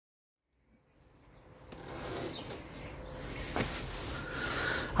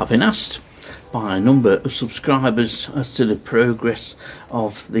I've been asked by a number of subscribers as to the progress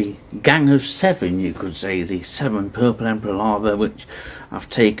of the gang of 7, you could say, the 7 purple emperor larvae which I've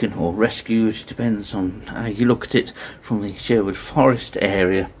taken or rescued, it depends on how you look at it, from the Sherwood Forest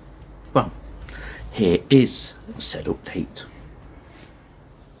area. Well, here is a said update.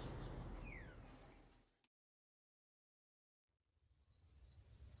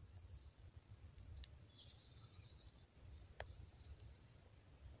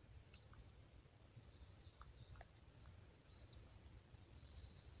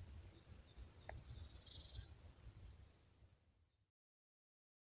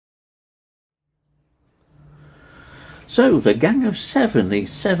 So, the gang of 7, the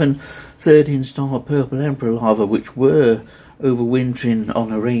 7 13-star purple emperor larvae which were overwintering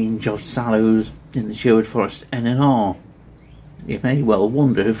on a range of sallows in the Sherwood Forest NNR. You may well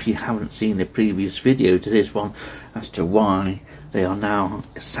wonder, if you haven't seen the previous video to this one, as to why they are now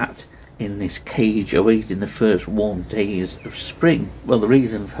sat in this cage awaiting the first warm days of spring. Well, the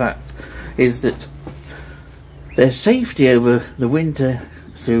reason for that is that their safety over the winter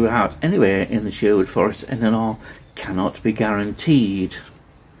throughout anywhere in the Sherwood Forest NNR cannot be guaranteed.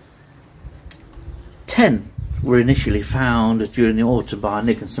 10 were initially found during the autumn by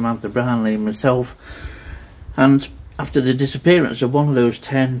Nick and Samantha Brownlee and myself, and after the disappearance of one of those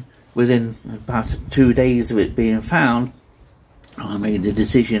 10, within about 2 days of it being found, I made the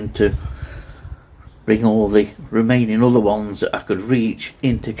decision to bring all the remaining other ones that I could reach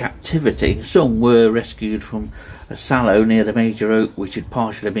into captivity. Some were rescued from a sallow near the major oak which had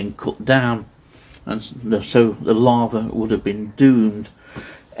partially been cut down, and so the larvae would have been doomed.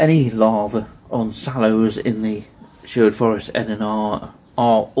 Any larvae on sallows in the Sherwood Forest NNR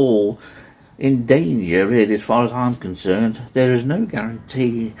are all in danger, really, as far as I'm concerned. There is no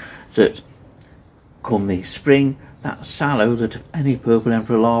guarantee that come the spring, that sallow that any purple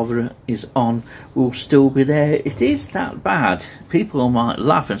emperor larva is on will still be there. It is that bad. People might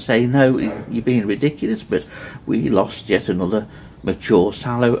laugh and say, no, you're being ridiculous, but we lost yet another mature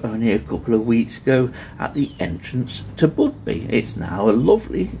sallow only a couple of weeks ago at the entrance to Budby. It's now a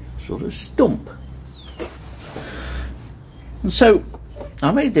lovely sort of stump. And so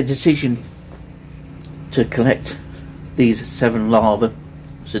I made the decision to collect these 7 larvae.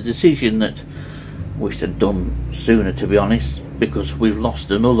 It's a decision that I wished I'd done sooner, to be honest, because we've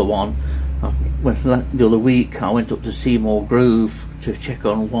lost another one. The other week I went up to Seymour Grove to check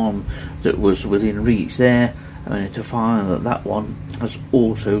on one that was within reach there, only to find that that one has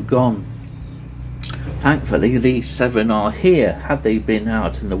also gone. Thankfully these 7 are here. Had they been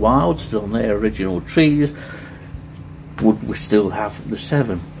out in the wild, still on their original trees, would we still have the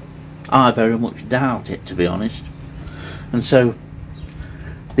 7? I very much doubt it, to be honest. And so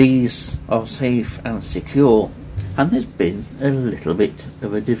these are safe and secure, and there's been a little bit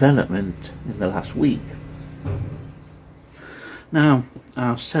of a development in the last week. Now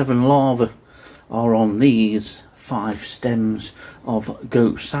our 7 larvae are on these 5 stems of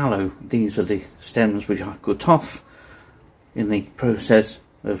goat sallow. These are the stems which I cut off in the process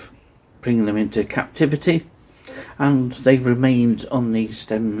of bringing them into captivity, and they've remained on these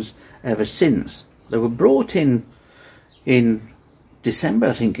stems ever since. They were brought in December,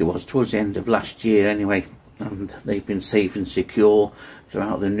 I think it was, towards the end of last year anyway, and they've been safe and secure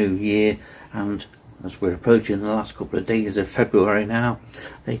throughout the new year, and as we're approaching the last couple of days of February now,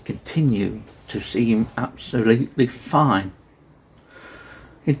 they continue to seem absolutely fine.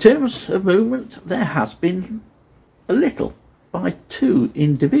 In terms of movement, there has been a little by 2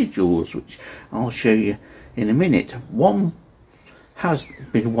 individuals, which I'll show you in a minute. One has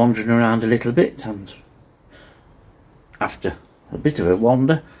been wandering around a little bit, and after a bit of a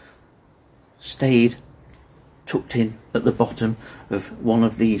wander stayed tucked in at the bottom of one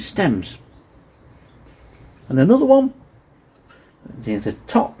of these stems, and another one near the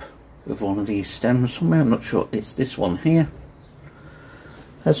top of one of these stems somewhere, I'm not sure, it's this one here,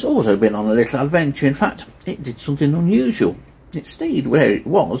 has also been on a little adventure. In fact, it did something unusual. It stayed where it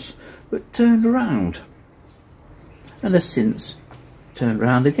was but turned around, and has since turned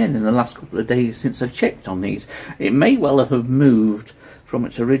around again in the last couple of days since I checked on these. It may well have moved from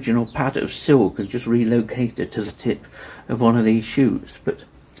its original pad of silk and just relocated to the tip of one of these shoots, but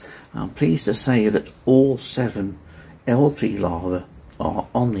I'm pleased to say that all 7 L3 larvae are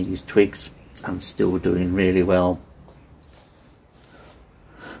on these twigs and still doing really well.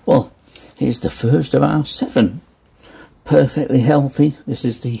 Well, here's the first of our 7. Perfectly healthy. This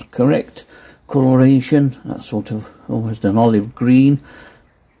is the correct coloration, that sort of almost an olive green.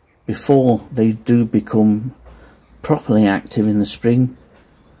 Before they do become properly active in the spring,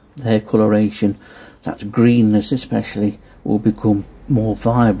 their coloration, that greenness especially, will become more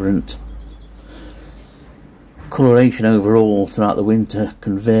vibrant. Coloration overall throughout the winter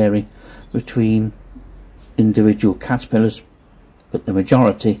can vary between individual caterpillars, but the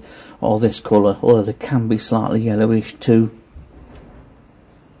majority are this colour, although they can be slightly yellowish too.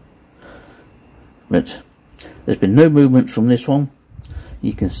 But there's been no movement from this one.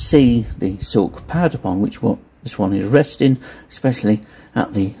 You can see the silk pad upon which this one is resting, especially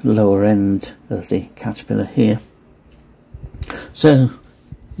at the lower end of the caterpillar here. So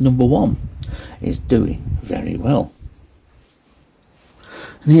number one is doing very well.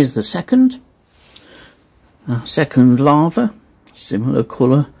 And here's the second. Our second larva, similar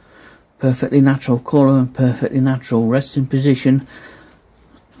colour, perfectly natural colour and perfectly natural resting position,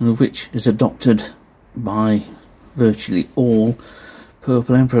 which is adopted by virtually all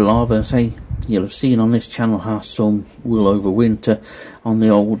purple emperor larvae. Say, you'll have seen on this channel how some will overwinter on the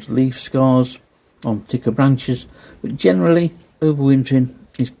old leaf scars on thicker branches, but generally overwintering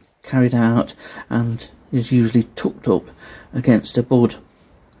is carried out and is usually tucked up against a bud.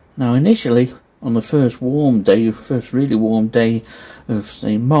 Now initially, on the first really warm day of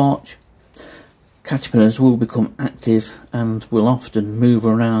say March, caterpillars will become active and will often move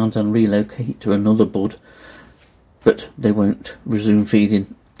around and relocate to another bud, but they won't resume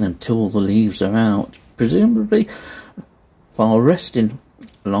feeding until the leaves are out, presumably while resting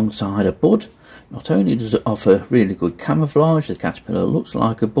alongside a bud. Not only does it offer really good camouflage, the caterpillar looks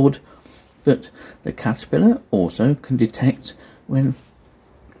like a bud, but the caterpillar also can detect when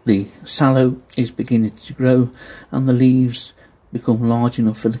the sallow is beginning to grow and the leaves become large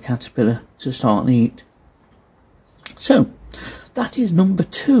enough for the caterpillar to start and eat. So that is number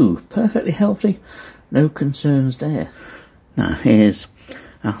two, perfectly healthy, no concerns there. Now here's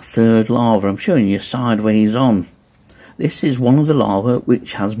our third larva. I'm showing you sideways on. This is one of the larvae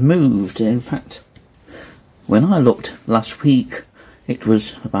which has moved. In fact, when I looked last week, it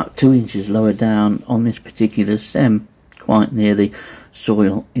was about 2 inches lower down on this particular stem, quite near the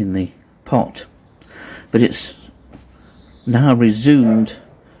soil in the pot, but it's now resumed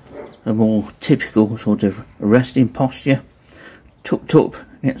a more typical sort of resting posture, tucked up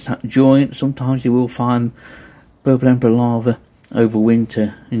against that joint. Sometimes you will find purple emperor larvae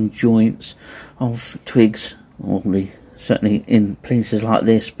overwinter in joints of twigs, or certainly in places like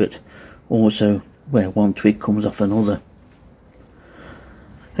this, but also where one twig comes off another.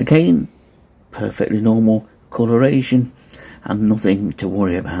 Again, perfectly normal coloration and nothing to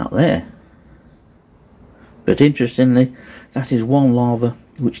worry about there. But interestingly, that is one larva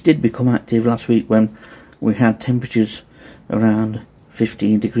which did become active last week when we had temperatures around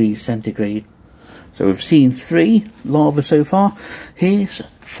 15 degrees centigrade. So we've seen 3 larvae so far. Here's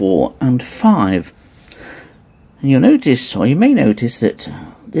 4 and 5. And you'll notice, or you may notice, that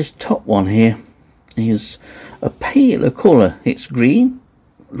this top one here is a paler colour. It's green,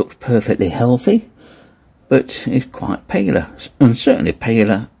 looks perfectly healthy, but it's quite paler, and certainly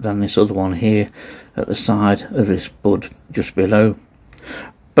paler than this other one here at the side of this bud just below.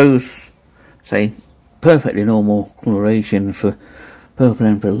 Both, say, perfectly normal coloration for purple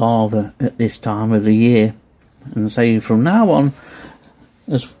emperor larvae at this time of the year. And say from now on,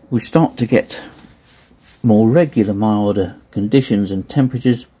 as we start to get more regular, milder conditions and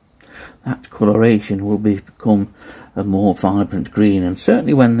temperatures, that coloration will become a more vibrant green, and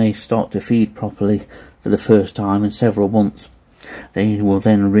certainly when they start to feed properly for the first time in several months, they will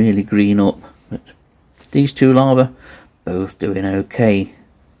then really green up. But these 2 larvae both doing okay.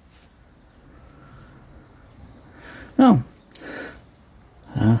 Now,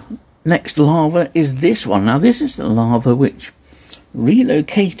 next larva is this one. Now this is the larva which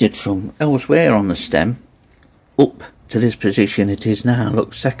relocated from elsewhere on the stem up to this position it is now.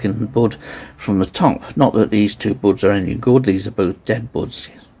 Look, second bud from the top. Not that these 2 buds are any good, these are both dead buds.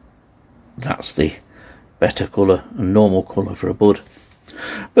 That's the better colour and normal colour for a bud.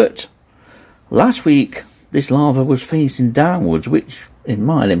 But last week this larva was facing downwards, which in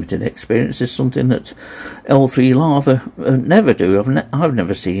my limited experience is something that L3 larvae never do. I've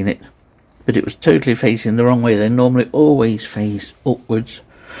never seen it, but it was totally facing the wrong way. They normally always face upwards,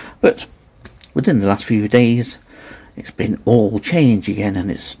 but within the last few days it's been all change again, and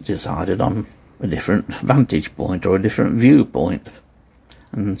it's decided on a different vantage point or a different viewpoint.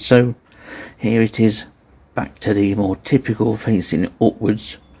 And so here it is, back to the more typical facing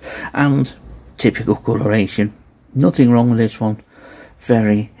upwards and typical coloration. Nothing wrong with this one,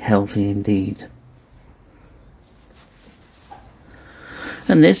 very healthy indeed.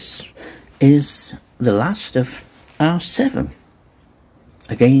 And this is the last of our 7.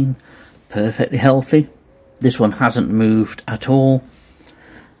 Again, perfectly healthy. This one hasn't moved at all.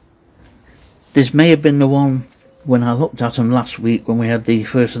 This may have been the one when I looked at them last week when we had the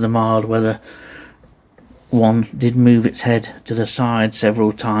first of the mild weather, one did move its head to the side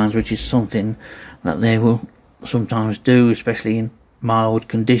several times, which is something that they will sometimes do, especially in mild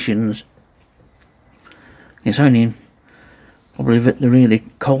conditions. It's only in probably the really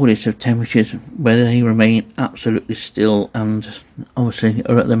coldest of temperatures where they remain absolutely still and obviously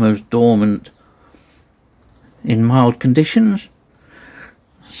are at the most dormant. In mild conditions,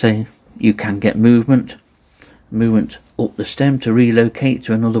 say, you can get movement up the stem to relocate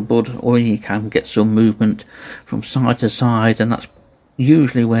to another bud, or you can get some movement from side to side, and that's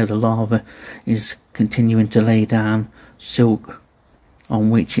usually where the larva is continuing to lay down silk on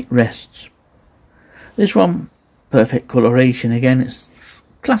which it rests. This one, perfect coloration again. It's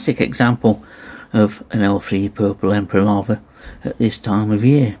a classic example of an L3 purple emperor larva at this time of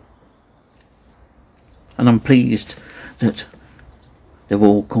year, and I'm pleased that they've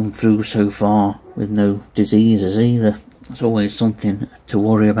all come through so far with no diseases either. That's always something to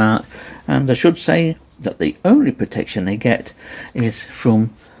worry about. And I should say that the only protection they get is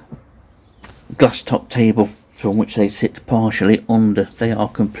from glass top table from which they sit partially under. They are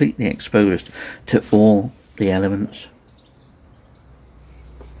completely exposed to all the elements.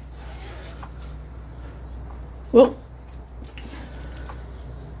 Well,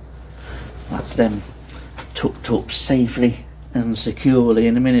 that's them tucked up safely and securely.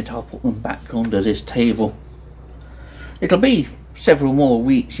 In a minute I'll put them back under this table. It'll be several more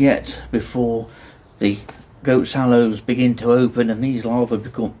weeks yet before the goat sallows begin to open and these larvae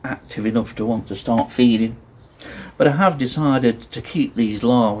become active enough to want to start feeding. But I have decided to keep these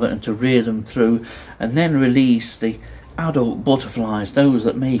larvae and to rear them through and then release the adult butterflies, those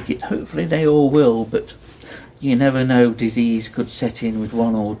that make it. Hopefully they all will, but you never know, disease could set in with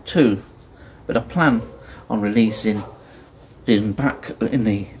one or two. But I plan on releasing them back in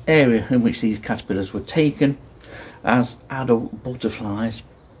the area in which these caterpillars were taken as adult butterflies.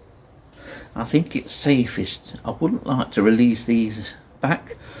 I think it's safest. I wouldn't like to release these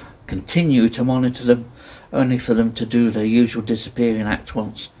back, continue to monitor them, only for them to do their usual disappearing act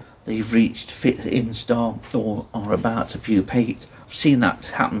once they've reached fit instar or are about to pupate. I've seen that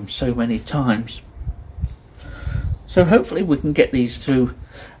happen so many times. So hopefully we can get these through,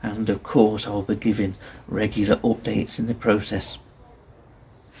 and of course I'll be giving regular updates in the process.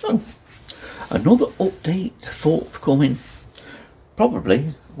 So, another update forthcoming,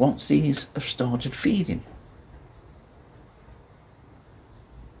 probably once these have started feeding.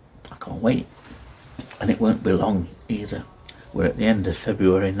 I can't wait, and it won't be long either. We're at the end of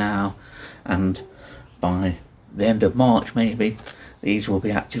February now, and by the end of March maybe these will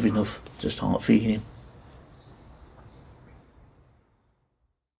be active enough to start feeding.